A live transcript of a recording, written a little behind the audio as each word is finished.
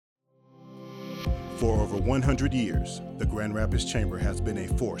For over 100 years, the Grand Rapids Chamber has been a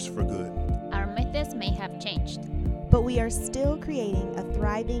force for good. Our methods may have changed, but we are still creating a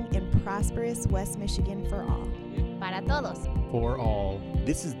thriving and prosperous West Michigan for all. Para todos. For all.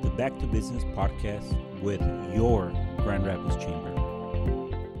 This is the Back to Business podcast with your Grand Rapids Chamber.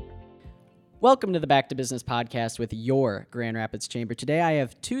 Welcome to the Back to Business podcast with your Grand Rapids Chamber. Today I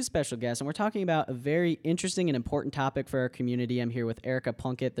have two special guests, and we're talking about a very interesting and important topic for our community. I'm here with Erica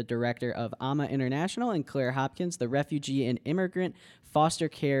Plunkett, the director of AMA International, and Claire Hopkins, the refugee and immigrant foster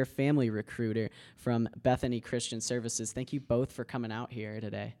care family recruiter from Bethany Christian Services. Thank you both for coming out here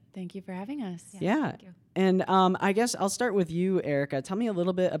today. Thank you for having us. Yeah. Thank you. And I guess I'll start with you, Erica. Tell me a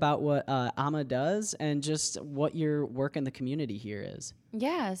little bit about what AMA does and just what your work in the community here is.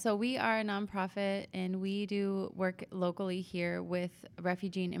 Yeah, so we are a nonprofit, and we do work locally here with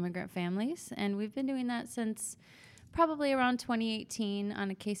refugee and immigrant families. And we've been doing that since probably around 2018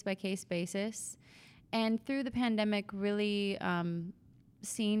 on a case-by-case basis. And through the pandemic, really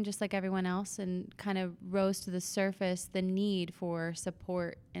seen, just like everyone else, and kind of rose to the surface the need for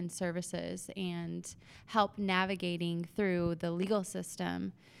support and services and help navigating through the legal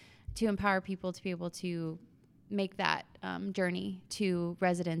system to empower people to be able to make that journey to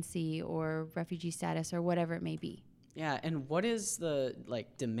residency or refugee status or whatever it may be. Yeah, and what is the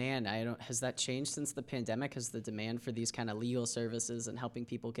demand? Has that changed since the pandemic? Has the demand for these kind of legal services and helping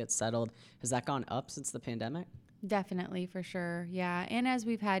people get settled, has that gone up since the pandemic? Definitely, for sure. Yeah. And as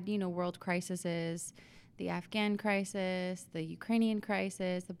we've had, world crises, the Afghan crisis, the Ukrainian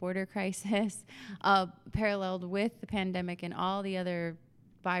crisis, the border crisis, paralleled with the pandemic and all the other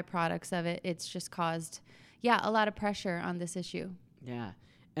byproducts of it, it's just caused, a lot of pressure on this issue. Yeah.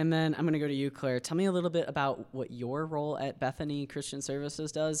 And then I'm going to go to you, Claire. Tell me a little bit about what your role at Bethany Christian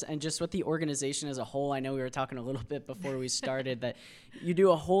Services does and just what the organization as a whole. I know we were talking a little bit before we started that you do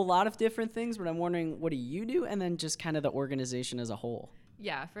a whole lot of different things, but I'm wondering, what do you do? And then just kind of the organization as a whole.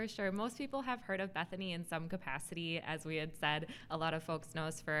 Yeah, for sure. Most people have heard of Bethany in some capacity. As we had said, a lot of folks know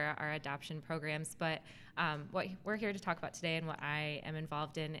us for our adoption programs. But what we're here to talk about today and what I am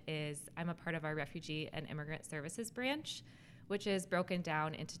involved in is I'm a part of our Refugee and Immigrant Services branch, which is broken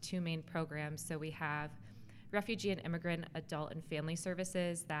down into two main programs. So we have Refugee and Immigrant Adult and Family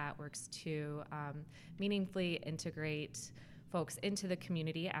Services that works to meaningfully integrate folks into the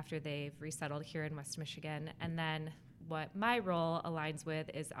community after they've resettled here in West Michigan. And then what my role aligns with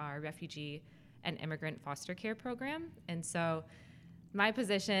is our Refugee and Immigrant Foster Care Program. And so my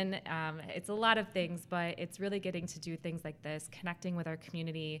position, it's a lot of things, but it's really getting to do things like this, connecting with our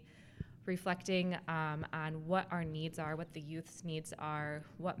community, reflecting on what our needs are, what the youth's needs are,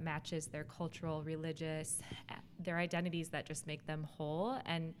 what matches their cultural, religious, their identities that just make them whole,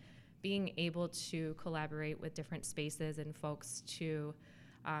 and being able to collaborate with different spaces and folks to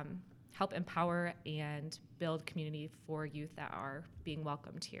help empower and build community for youth that are being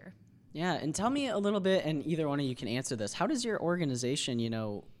welcomed here. Yeah, and tell me a little bit, and either one of you can answer this. How does your organization,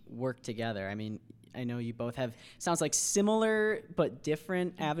 work together? I mean, I know you both have, sounds like similar but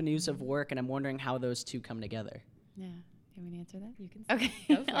different avenues of work, and I'm wondering how those two come together. Yeah. You want me to answer that? You can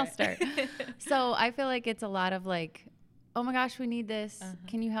Okay, I'll start. So I feel like it's a lot of oh my gosh, we need this.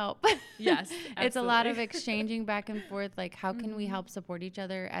 Can you help? Yes, It's a lot of exchanging back and forth, how can we help support each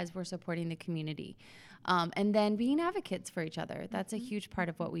other as we're supporting the community? And then being advocates for each other. That's a huge part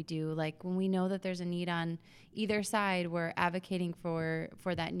of what we do. When we know that there's a need on either side, we're advocating for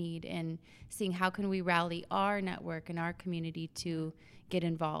that need and seeing how can we rally our network and our community to get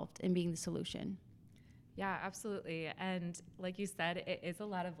involved in being the solution. Yeah, absolutely. And like you said, it is a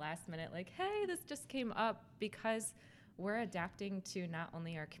lot of last minute, hey, this just came up, because we're adapting to not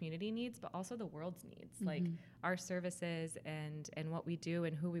only our community needs, but also the world's needs. Our services and what we do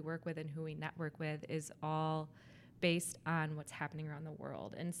and who we work with and who we network with is all based on what's happening around the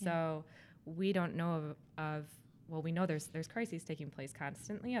world. And so we don't know we know there's crises taking place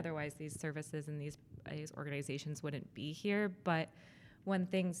constantly. Otherwise, these services and these organizations wouldn't be here. But when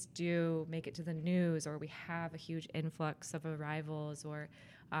things do make it to the news, or we have a huge influx of arrivals, or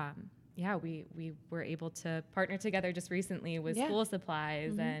we were able to partner together just recently with school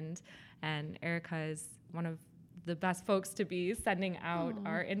supplies, and Erica is one of the best folks to be sending out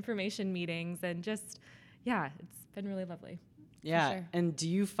our information meetings, and just, it's been really lovely. Yeah, sure. And do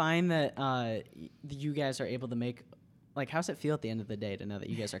you find that you guys are able to make, how's it feel at the end of the day to know that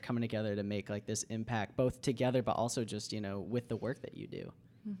you guys are coming together to make this impact, both together but also just, with the work that you do?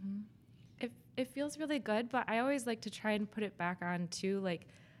 Mm-hmm. It feels really good, but I always like to try and put it back on too,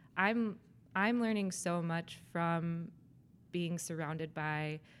 I'm learning so much from being surrounded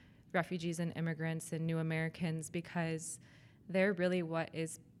by refugees and immigrants and new Americans, because they're really what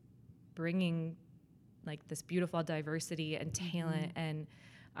is bringing like this beautiful diversity and talent and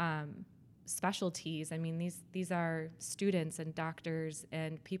specialties. I mean, these are students and doctors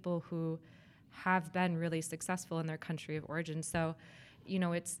and people who have been really successful in their country of origin. So, you know,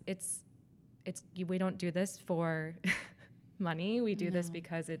 we don't do this for money. We do this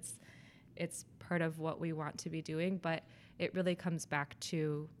because it's part of what we want to be doing, but it really comes back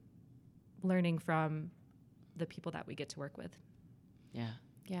to learning from the people that we get to work with. Yeah.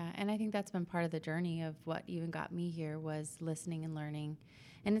 Yeah, and I think that's been part of the journey of what even got me here was listening and learning.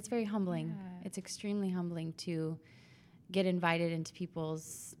 And it's very humbling. Yeah. It's extremely humbling to get invited into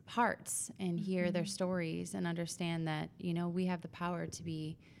people's hearts and hear their stories and understand that, you know, we have the power to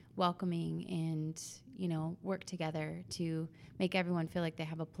be welcoming and, you know, work together to make everyone feel like they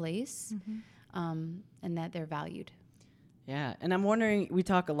have a place and that they're valued. Yeah, and I'm wondering, we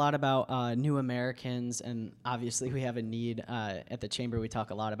talk a lot about new Americans, and obviously we have a need at the Chamber. We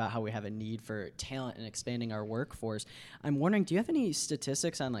talk a lot about how we have a need for talent and expanding our workforce. I'm wondering, do you have any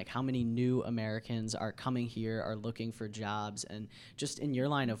statistics on like how many new Americans are coming here, are looking for jobs, and just in your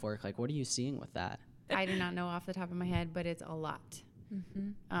line of work, like what are you seeing with that? I do not know off the top of my head, but it's a lot.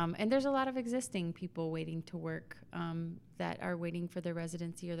 And there's a lot of existing people waiting to work that are waiting for their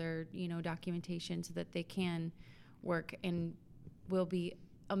residency or their, you know, documentation so that they can work and will be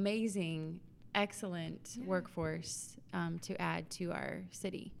amazing, excellent workforce to add to our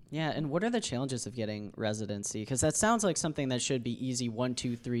city. Yeah, and what are the challenges of getting residency? Because that sounds like something that should be easy, 1,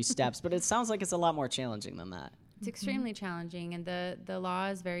 2, 3 steps, but it sounds like it's a lot more challenging than that. It's extremely challenging, and the law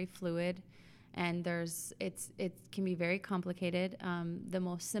is very fluid, and it can be very complicated. The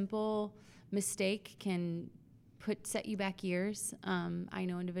most simple mistake can set you back years. I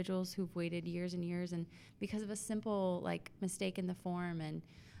know individuals who've waited years and years, and because of a simple like mistake in the form,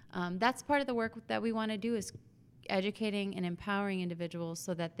 and that's part of the work that we want to do is educating and empowering individuals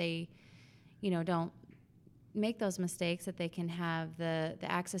so that they, you know, don't make those mistakes, that they can have the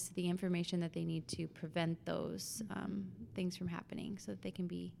access to the information that they need to prevent those things from happening so that they can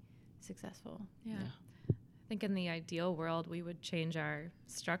be successful. Yeah. I think in the ideal world, we would change our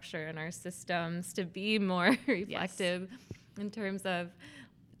structure and our systems to be more reflective in terms of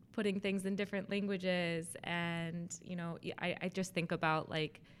putting things in different languages. And, you know, I just think about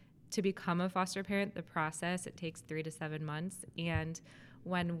like to become a foster parent, the process, it takes 3 to 7 months. And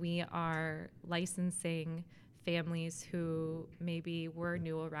when we are licensing families who maybe were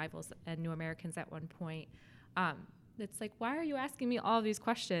new arrivals and new Americans at one point, it's like, why are you asking me all these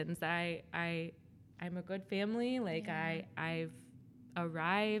questions? I'm a good family. Like I've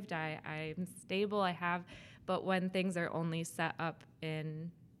arrived, I'm stable, but when things are only set up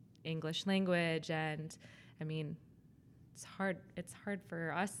in English language, and I mean, it's hard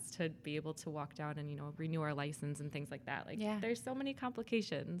for us to be able to walk down and, you know, renew our license and things like that. Like there's so many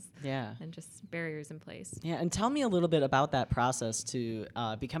complications and just barriers in place. Yeah. And tell me a little bit about that process to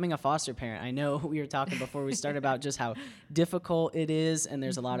becoming a foster parent. I know we were talking before we started about just how difficult it is, and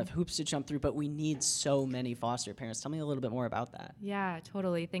there's a lot of hoops to jump through, but we need so many foster parents. Tell me a little bit more about that. Yeah,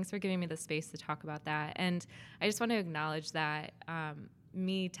 totally. Thanks for giving me the space to talk about that. And I just want to acknowledge that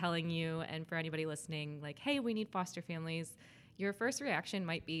me telling you, and for anybody listening, like, hey, we need foster families, your first reaction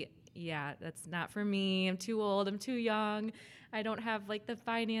might be, yeah, that's not for me. I'm too old. I'm too young. I don't have like the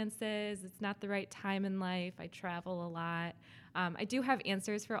finances. It's not the right time in life. I travel a lot. I do have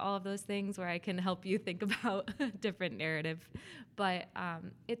answers for all of those things where I can help you think about a different narrative, but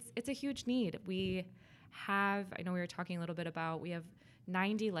it's a huge need. I know we were talking a little bit about, we have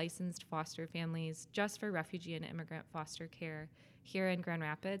 90 licensed foster families just for refugee and immigrant foster care here in Grand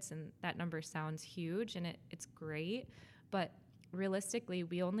Rapids, and that number sounds huge, and it's great, but realistically,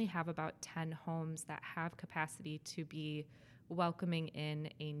 we only have about 10 homes that have capacity to be welcoming in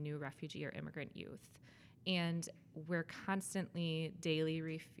a new refugee or immigrant youth. And we're constantly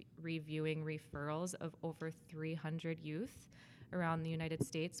daily reviewing referrals of over 300 youth around the United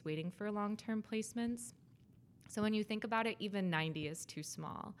States waiting for long-term placements. So when you think about it, even 90 is too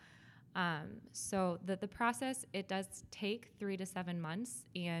small. So the process, it does take 3 to 7 months,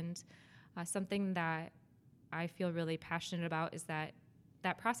 and something that I feel really passionate about is that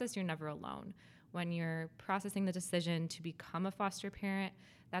process, you're never alone. When you're processing the decision to become a foster parent,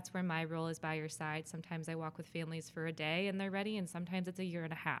 that's where my role is by your side. Sometimes I walk with families for a day and they're ready, and sometimes it's a year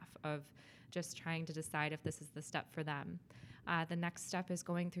and a half of just trying to decide if this is the step for them. The next step is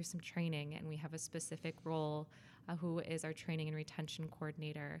going through some training, and we have a specific role who is our training and retention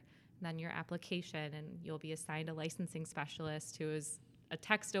coordinator. And then your application, and you'll be assigned a licensing specialist who is a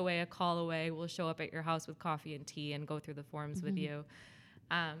text away, a call away, will show up at your house with coffee and tea and go through the forms with you.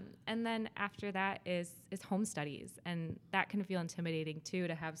 And then after that is home studies. And that can feel intimidating too,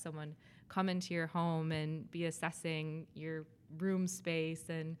 to have someone come into your home and be assessing your room space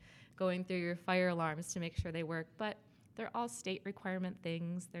and going through your fire alarms to make sure they work. But they're all state requirement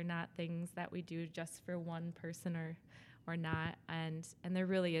things. They're not things that we do just for one person or not. And there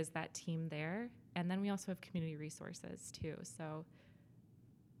really is that team there. And then we also have community resources too. So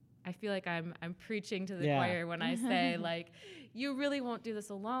I feel like I'm preaching to the choir when I say, like, you really won't do this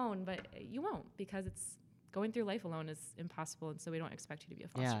alone, but you won't, because it's going through life alone is impossible, and so we don't expect you to be a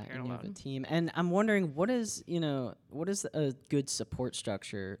foster parent and alone. you have a team. And I'm wondering, what does a good support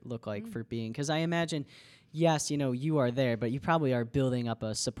structure look like for being? Because I imagine, yes, you are there, but you probably are building up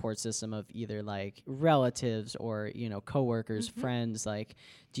a support system of either like relatives or coworkers, friends. Like,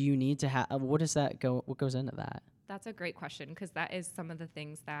 do you need to have? What goes into that? That's a great question, because that is some of the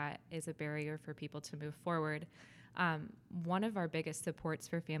things that is a barrier for people to move forward. One of our biggest supports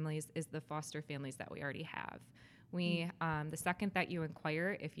for families is the foster families that we already have. The second that you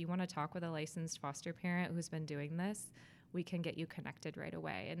inquire, if you want to talk with a licensed foster parent who's been doing this, we can get you connected right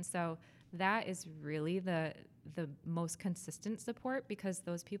away. And so that is really the most consistent support, because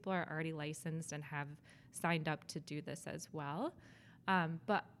those people are already licensed and have signed up to do this as well.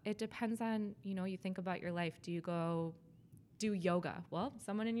 But it depends on, you think about your life. Do you go do yoga? Well,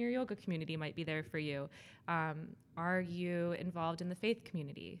 someone in your yoga community might be there for you. Are you involved in the faith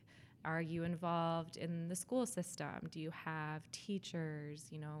community? Are you involved in the school system? Do you have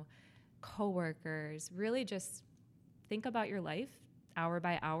teachers, coworkers? Really just think about your life hour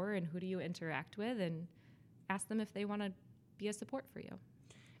by hour, and who do you interact with, and ask them if they want to be a support for you.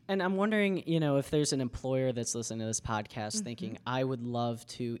 And I'm wondering, if there's an employer that's listening to this podcast thinking, I would love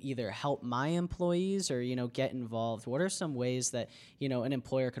to either help my employees or, get involved. What are some ways that, an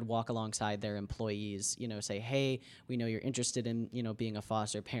employer could walk alongside their employees, say, hey, we know you're interested in, being a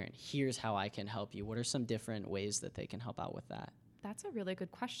foster parent. Here's how I can help you. What are some different ways that they can help out with that? That's a really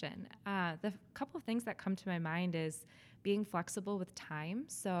good question. The couple of things that come to my mind is being flexible with time.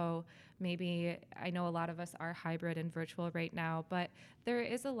 So maybe, I know a lot of us are hybrid and virtual right now, but there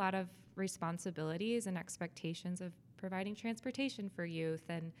is a lot of responsibilities and expectations of providing transportation for youth.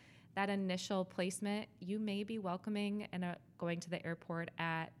 And that initial placement, you may be welcoming and going to the airport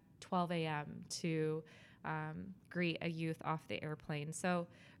at 12 a.m. to greet a youth off the airplane. So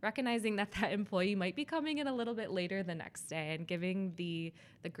recognizing that employee might be coming in a little bit later the next day, and giving the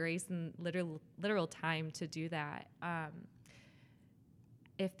grace and literal time to do that.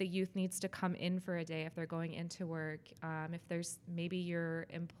 If the youth needs to come in for a day, if they're going into work, if there's maybe your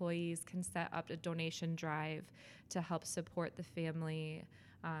employees can set up a donation drive to help support the family,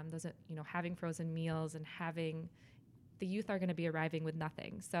 having frozen meals, and the youth are going to be arriving with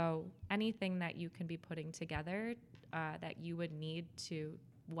nothing. So anything that you can be putting together that you would need to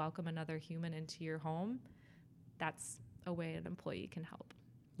welcome another human into your home, that's a way an employee can help.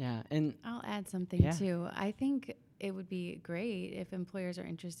 Yeah, and I'll add something too. I think it would be great if employers are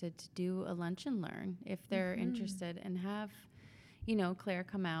interested to do a lunch and learn, if they're interested, and have, Claire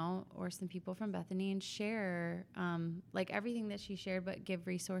come out, or some people from Bethany, and share like everything that she shared, but give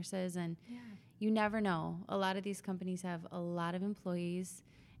resources. And you never know. A lot of these companies have a lot of employees,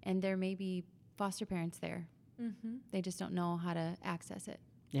 and there may be foster parents there. They just don't know how to access it.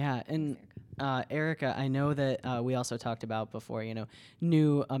 Yeah, and Erica, I know that we also talked about before,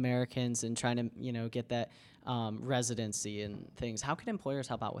 new Americans and trying to, get that residency and things. How can employers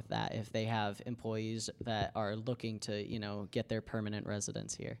help out with that if they have employees that are looking to, get their permanent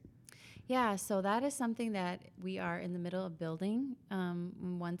residence here? Yeah, so that is something that we are in the middle of building.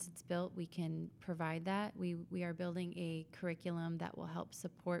 Once it's built, we can provide that. We are building a curriculum that will help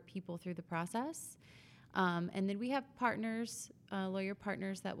support people through the process. And then we have partners, lawyer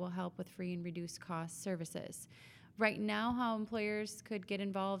partners, that will help with free and reduced cost services. Right now, how employers could get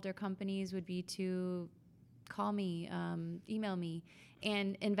involved, or companies, would be to call me, email me,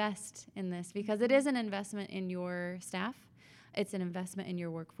 and invest in this, because it is an investment in your staff. It's an investment in your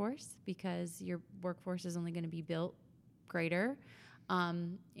workforce, because your workforce is only going to be built greater,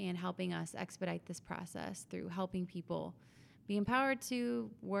 and helping us expedite this process through helping people be empowered to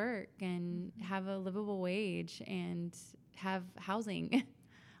work and have a livable wage and have housing,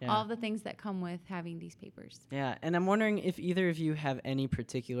 all the things that come with having these papers. Yeah, and I'm wondering if either of you have any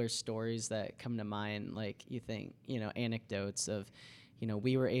particular stories that come to mind, like you think, anecdotes of,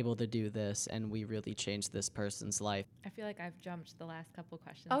 we were able to do this and we really changed this person's life. I feel like I've jumped the last couple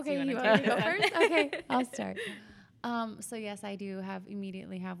questions. Okay, you want to go first? Okay, I'll start. So yes, I do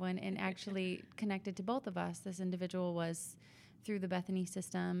immediately have one, and actually connected to both of us. This individual was through the Bethany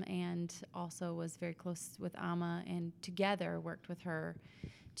system, and also was very close with Amma, and together worked with her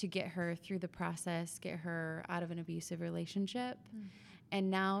to get her through the process, get her out of an abusive relationship. And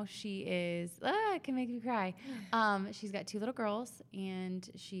now she is, it can make me cry. She's got 2 little girls, and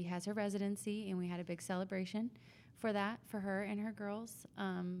she has her residency, and we had a big celebration for that, for her and her girls.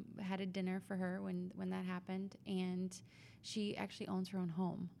 Had a dinner for her when that happened, and she actually owns her own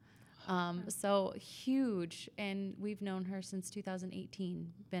home. So huge, and we've known her since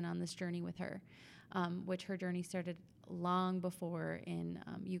 2018, been on this journey with her, which her journey started long before in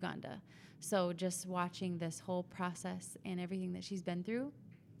Uganda. So just watching this whole process and everything that she's been through,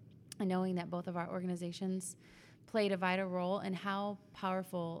 and knowing that both of our organizations played a vital role, and how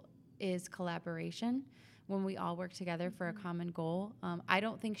powerful is collaboration when we all work together for a common goal. I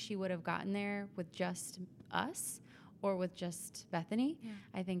don't think she would have gotten there with just us or with just Bethany. Yeah.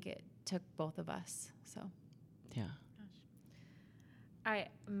 I think it took both of us. So, yeah.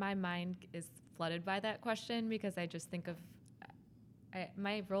 My mind is flooded by that question, because I just think of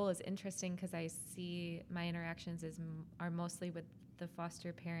my role is interesting, because I see my interactions are mostly with the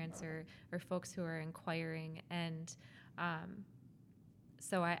foster parents or folks who are inquiring, and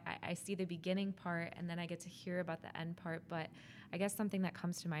so I see the beginning part, and then I get to hear about the end part. But I guess something that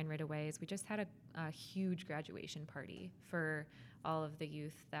comes to mind right away is we just had a huge graduation party for all of the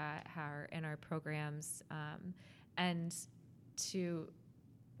youth that are in our programs, and to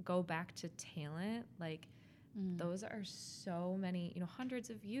go back to talent, like those are so many, hundreds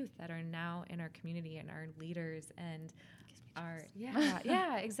of youth that are now in our community and our leaders and are,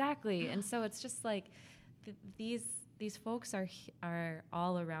 yeah, exactly. And so it's just like these folks are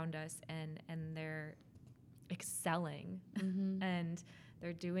all around us, and they're excelling, and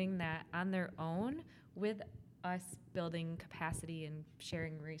they're doing that on their own with us building capacity and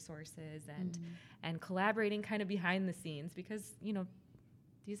sharing resources and collaborating kind of behind the scenes, because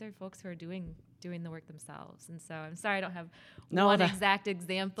these are folks who are doing the work themselves. And so I'm sorry I don't have one exact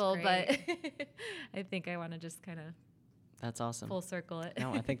example, but I think I want to just kind of that's awesome. Full circle it.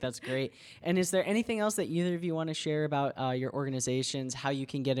 No, I think that's great. And is there anything else that either of you want to share about your organizations, how you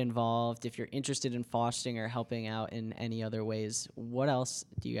can get involved, if you're interested in fostering or helping out in any other ways? What else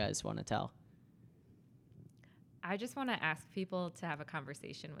do you guys want to tell? I just want to ask people to have a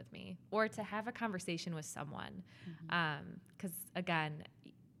conversation with me, or to have a conversation with someone. Because again,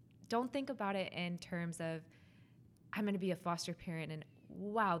 don't think about it in terms of, I'm going to be a foster parent and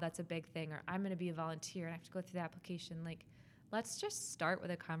wow, that's a big thing, or I'm going to be a volunteer and I have to go through the application. Like, let's just start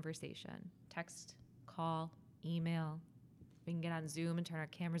with a conversation. Text, call, email. We can get on Zoom and turn our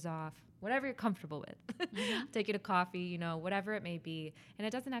cameras off, whatever you're comfortable with. Take you to coffee, whatever it may be. And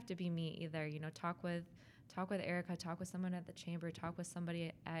it doesn't have to be me either. Talk with Erica, talk with someone at the chamber, talk with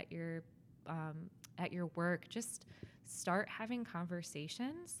somebody at your work. Just start having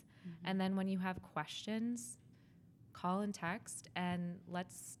conversations. And then when you have questions, call and text, and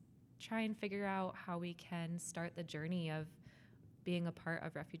let's try and figure out how we can start the journey of being a part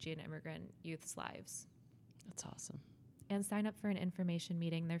of refugee and immigrant youth's lives. That's awesome. And sign up for an information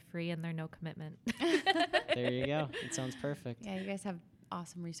meeting. They're free and they're no commitment. There you go. It sounds perfect. Yeah, you guys have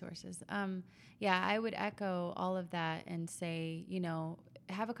awesome resources. I would echo all of that and say,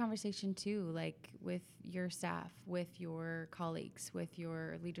 have a conversation too, like with your staff, with your colleagues, with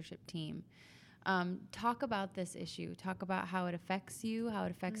your leadership team. Talk about this issue. Talk about how it affects you, how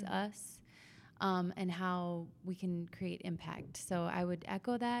it affects us, and how we can create impact. So I would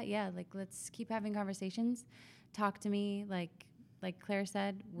echo that. Yeah, like let's keep having conversations. Talk to me, like Claire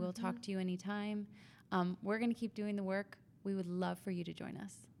said. We'll talk to you anytime. We're going to keep doing the work. We would love for you to join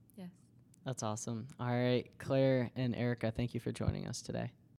us. Yes. That's awesome. All right, Claire and Erica, thank you for joining us today.